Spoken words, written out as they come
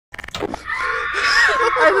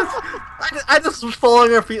I just was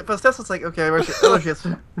following her feet, but Steph was like, okay, where she is.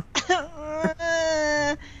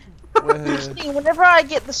 Whenever I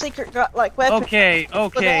get the secret weapon. Okay,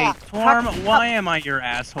 Torm, why am I your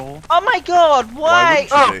asshole? Oh my god, why?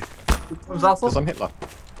 Because I'm Hitler.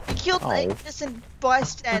 You killed the innocent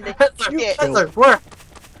bystander. Hitler, where?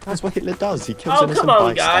 That's what Hitler does. He kills Oh, innocent come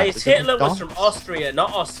on, bystanders guys. and Hitler was dies. from Austria,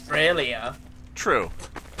 not Australia. True.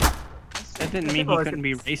 That didn't mean he couldn't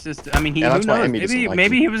be racist. I mean, Yeah, who that's why knows? Amy doesn't like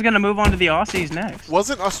Maybe him. he was gonna move on to the Aussies next.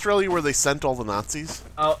 Wasn't Australia where they sent all the Nazis?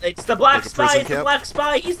 Oh, it's the black Like a spy, prison it's the camp? black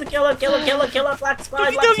spy, he's the killer, black spy,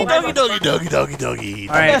 black Doggy, spy, doggy, black doggy, spy. doggy, doggy, doggy.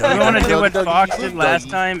 Alright, we want to do what Doggy, Fox doggy, did last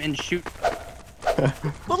doggy. time and shoot. Little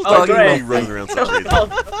Oh, doggy great. running around such a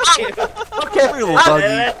Okay, little doggy.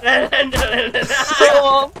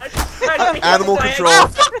 Animal control.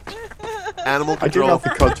 Animal I do control. love the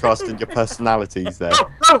contrast in your personalities there.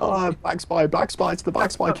 Oh, black spy, it's the black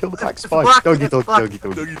spy, kill the black spy. Doggy, doggy, doggy,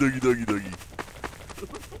 doggy. Doggy, doggy, doggy, doggy.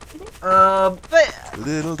 But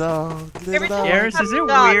Little dog, little Every time- dog. Garrus, is it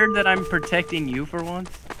weird that I'm protecting you for once?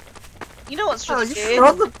 you know what's Oh, really you weird?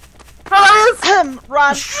 shot the guys!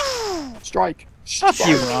 Run. Strike. Fuck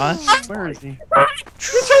you, Ross. Where is he? He's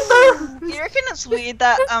right there! Do you reckon it's weird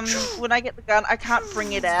that when I get the gun I can't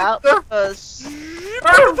bring it out because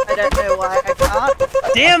I don't know why I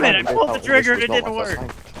can't. Damn it! I pulled the trigger and it didn't work.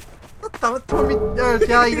 Damn it, Tommy.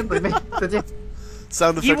 Yeah, you didn't believe me, did you?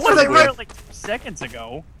 Sound He effects wasn't for there the like 2 seconds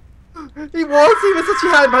ago. He was such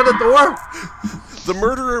a hand by the door. The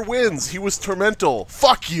murderer wins. He was Tormental.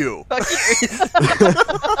 Fuck you. Fuck you.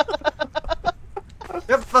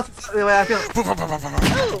 Yep, that's exactly the way I feel.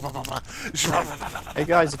 Hey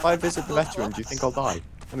guys, if I visit the veteran, do you think I'll die?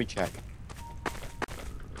 Let me check.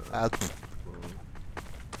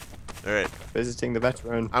 Alright, Visiting the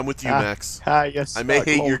veteran. I'm with you, Max. Yes. I may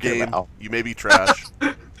hate your game. You may be trash.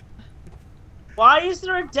 Why is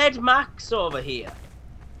there a dead Max over here?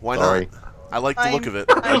 Why Sorry. not? I like the look of it.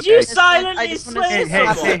 Did you I silently just wanna slay say-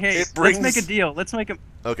 someone? Hey, It brings- let's make a deal. Let's make a...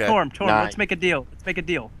 Okay. Torm, Nine. let's make a deal. Let's make a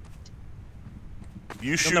deal.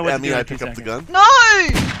 You shoot know what to Emmy, do in I 2 pick up the gun. No!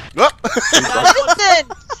 Oh! I'm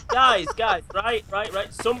innocent! Guys, right.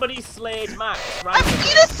 Somebody slayed Max, I'm right?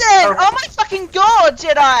 innocent! Oh my fucking god,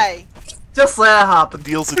 Jedi! Just let it happen.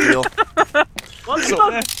 Deal's a deal. What's So-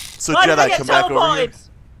 the So Why did I Jedi, get come back over here. teleported?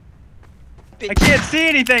 I can't see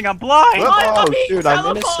anything. I'm blind. Why am I Oh, being dude, I'm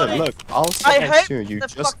teleported? innocent. Look, I'll I sit next hope to you the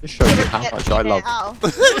just fuck to show you doesn't how get much me I love now. You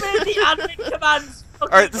made the admin commands.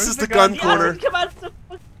 Alright, this is the gun The corner. admin commands.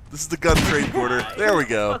 This is the gun trade corner. There we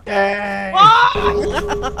go. Yay!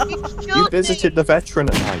 You You visited the veteran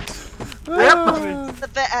at night. Yep. the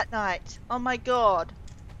vet at night. Oh my god.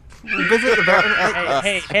 You visit the veteran.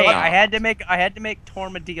 Hey! I had to make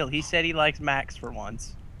Torm a deal. He said he likes Max for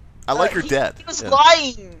once. I like her He- dead. He was Yeah.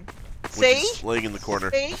 lying. Which See? is laying in the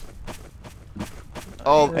corner. See?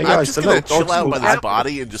 Oh, Hey I'm guys, just the gonna little chill out by dog's this moving.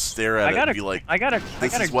 body and just stare at it and be like, I got a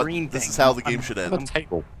green this thing. is how the game should On a end.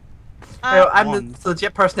 table. I'm One. the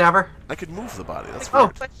legit person ever. I can move the body. That's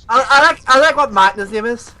Oh, weird. I like what Martin's name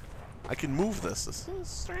is. I can move this. This is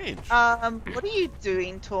strange. What are you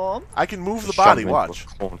doing, Torm? I can move the Shove him body. into a Watch.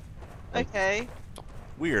 corner. Okay.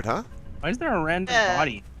 Weird, huh? Why is there a random Yeah.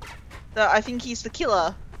 body? I think he's the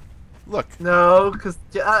killer. Look. No, because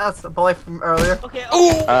that's a boy from earlier. Okay. Ooh!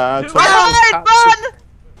 okay. Tormental's Run! cats- Run!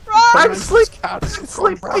 Run! I'm asleep. Cats have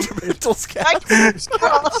Sleep. gone round. Tormental's I cat. can't.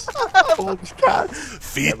 Tormental's cats.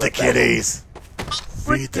 Feed the kitties.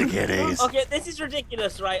 Feed the kitties. Okay, this is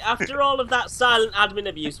ridiculous, right? After all of that silent admin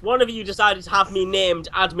abuse, one of you decided to have me named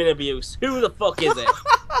admin abuse. Who the fuck is it?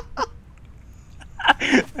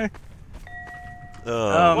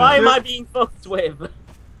 Why am I being fucked with?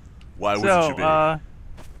 Why would you be? So,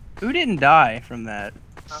 who didn't die from that?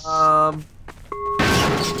 Is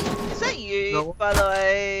that you, No. by the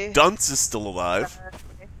way? Dunce is still alive.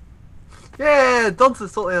 Yeah, Dunce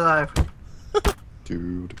is totally alive.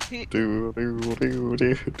 Dude. Dude.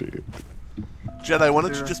 Jedi, why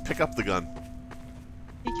don't you just pick up the gun?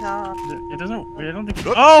 He can't. It doesn't. I don't think.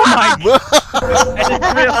 Oh my! I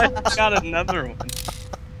didn't realize I got another one.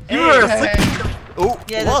 You were asleep. Oh,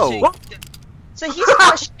 Yeah, whoa. that's true. So here's a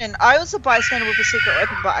question. I was a bystander with a secret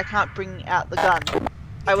weapon, but I can't bring out the gun.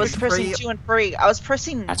 I was pressing 2 and 3. I was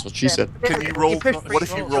pressing. That's what she said. Can you roll? You push What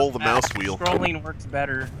if you roll the mouse wheel? Scrolling works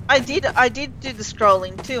better. I did do the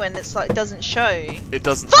scrolling too, and it's like it doesn't show. It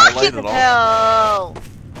doesn't highlight Fucking at all. hell!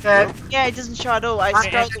 Okay. Yeah, it doesn't show at all. I Hey,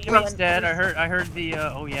 scrolled Hey, through he's and dead. I heard the.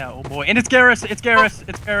 Oh yeah. Oh boy. And it's Garrus. It's Garrus.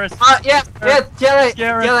 It's Garrus. Yeah, Jedi,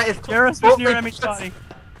 Garrus. Jedi, it's Garrus was totally near Emmy's body.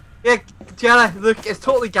 Yeah, Jedi, look, it's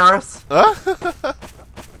totally Garrus. Huh?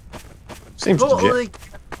 Seems legit. Totally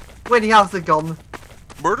when he has the gun.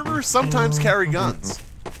 Murderers sometimes carry guns.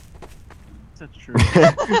 That's true.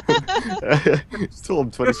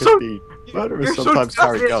 Storm 2015. Murderers you're so sometimes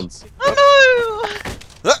carry selfish. guns. Oh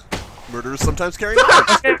Murderers sometimes carry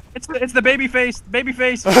knives. It's the baby face. Baby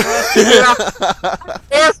face. Yes,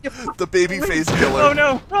 you The baby face killer. Oh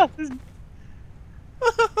no. Oh, this-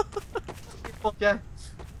 okay.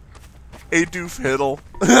 Adoof Hiddle.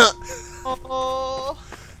 no! Oh.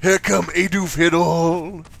 Here come Adoof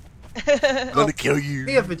Hiddle. Gonna kill Meet you.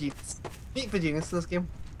 Vegetas. Meet Vegetas in this game.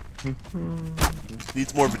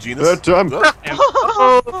 Needs more Third Vaginas. time.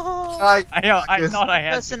 Oh, I I thought I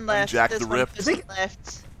had. Person left. Jack There's the one Rip. person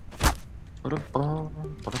left.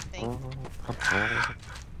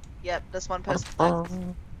 Yep, there's one person left.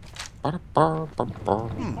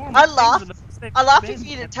 I laugh if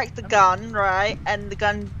you attacked the gun, right, and the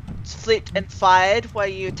gun flipped and fired while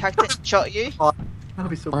you attacked it and shot you. That'd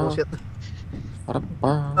be so bullshit.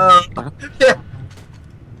 Yeah.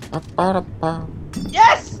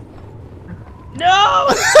 Yes! No!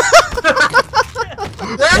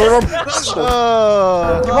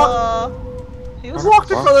 He was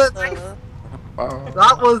walking for the thing.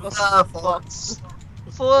 That was Fox.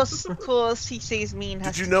 Force, of course, he sees me and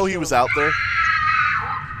has Did you to know he kill was me. out there?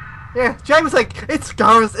 Yeah, Jay was like, it's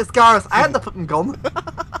Garrus, it's Garrus. I had the fucking gun.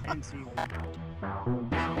 I didn't see one.